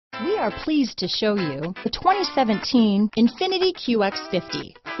We are pleased to show you the 2017 INFINITI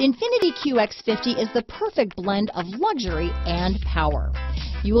QX50. The INFINITI QX50 is the perfect blend of luxury and power.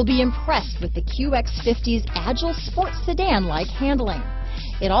 You will be impressed with the QX50's agile sports sedan-like handling.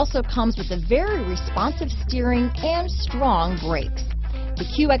 It also comes with a very responsive steering and strong brakes. The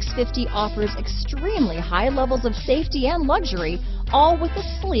QX50 offers extremely high levels of safety and luxury, all with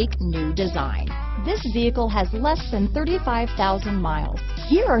a sleek new design. This vehicle has less than 35,000 miles.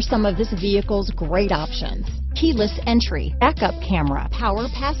 Here are some of this vehicle's great options: keyless entry, backup camera, power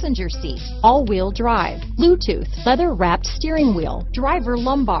passenger seat, all-wheel drive, Bluetooth, leather-wrapped steering wheel, driver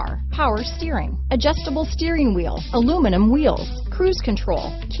lumbar, power steering, adjustable steering wheel, aluminum wheels, cruise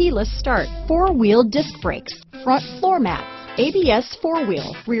control, keyless start, four-wheel disc brakes, front floor mats, ABS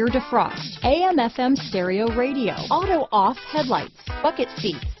four-wheel, rear defrost, AM/FM stereo radio, auto-off headlights, bucket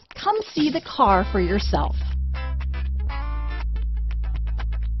seats. Come see the car for yourself.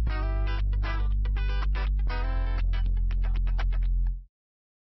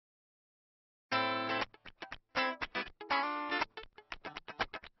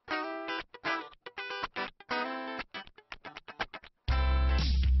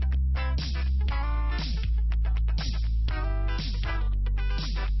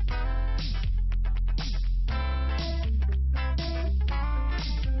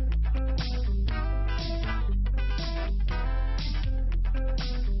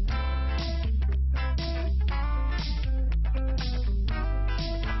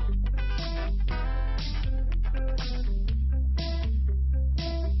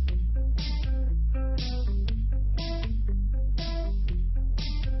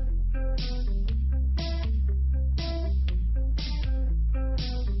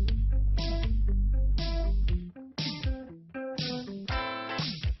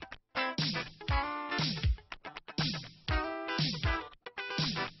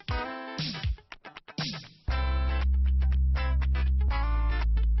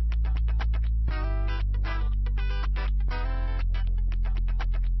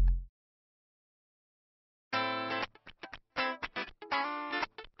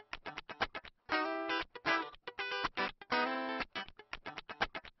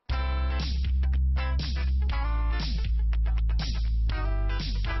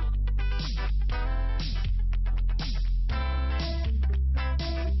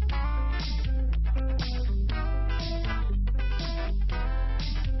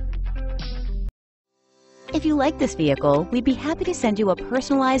 If you like this vehicle, we'd be happy to send you a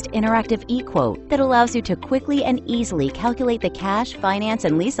personalized interactive e-quote that allows you to quickly and easily calculate the cash, finance,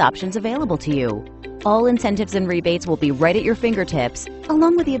 and lease options available to you. All incentives and rebates will be right at your fingertips,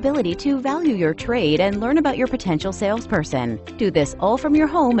 along with the ability to value your trade and learn about your potential salesperson. Do this all from your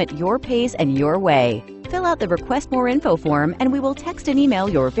home at your pace and your way. Fill out the Request More Info form and we will text and email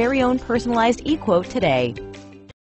your very own personalized e-quote today.